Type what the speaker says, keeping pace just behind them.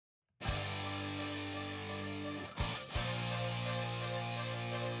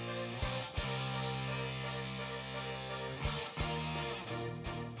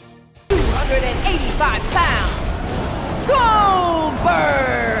85 pounds,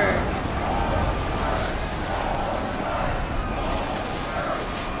 Goldberg!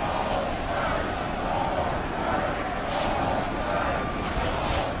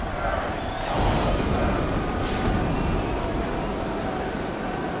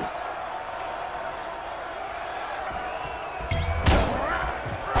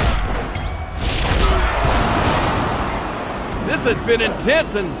 This has been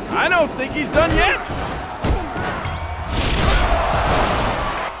intense, and I don't think he's done yet.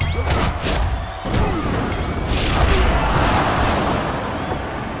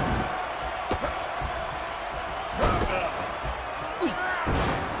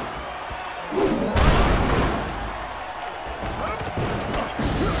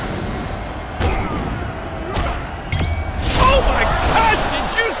 Oh my gosh, did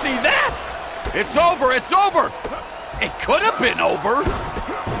you see that? It's over, it's over! It could have been over.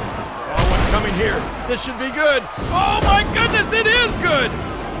 Oh, what's coming here? This should be good. Oh my goodness, it is good!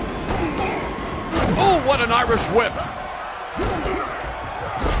 Oh, what an Irish whip! Here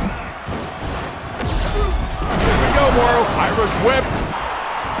we go, Morrow. Irish whip.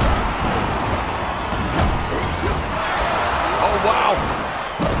 Oh, wow.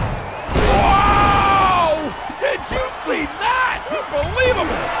 Wow! Did you see that?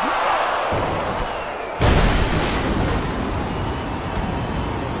 Unbelievable!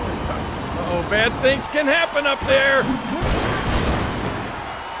 Oh, bad things can happen up there.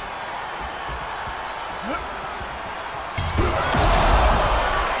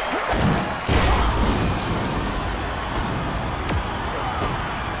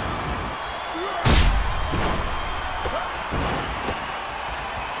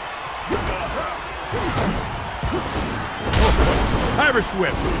 Irish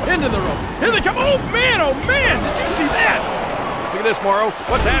whip, into the rope. Here they come. Oh man, did you see that? Look at this, Morrow.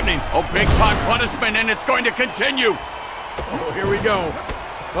 What's happening? Oh, big-time punishment, and it's going to continue. Oh, here we go.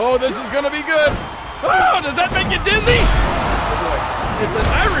 Oh, this is going to be good. Oh, does that make you dizzy? Oh, boy. It's an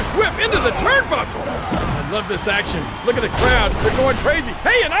Irish whip into the turnbuckle. I love this action. Look at the crowd. They're going crazy.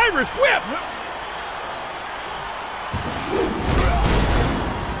 Hey, an Irish whip!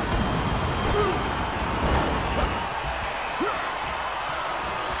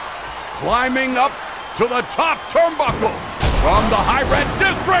 Climbing up to the top turnbuckle. From the High Red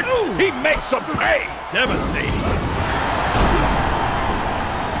District, he makes them pay. Devastating.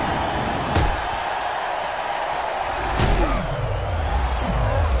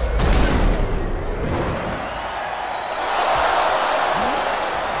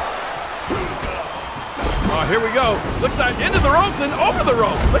 Oh, here we go. Looks like into the ropes and over the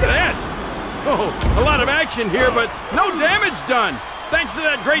ropes. Look at that. Oh, a lot of action here, but no damage done. Thanks to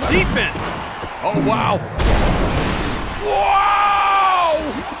that great defense. Oh, wow. Wow!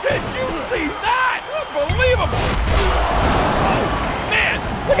 Did you see that? Unbelievable! Oh, man!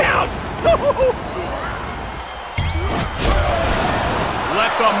 Look out!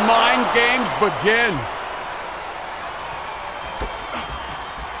 Let the mind games begin.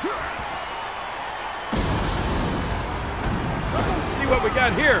 Let's see what we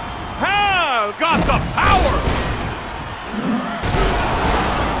got here. Ha! Got the power!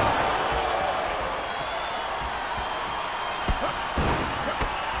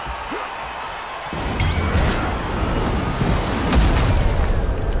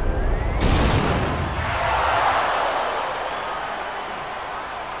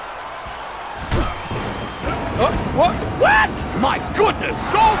 What? My goodness!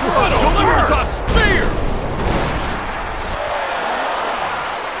 Goldberg delivers a spear!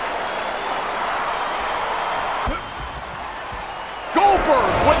 Goldberg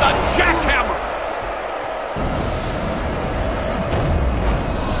with a jackhammer!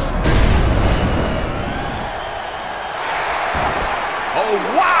 Oh,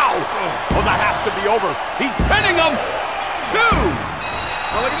 wow! Oh, that has to be over. He's pinning him! 2!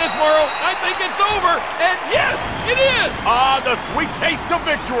 Oh, look at this, Morrow. I think it's over. And yes, it is. Ah, the sweet taste of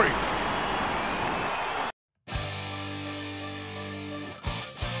victory.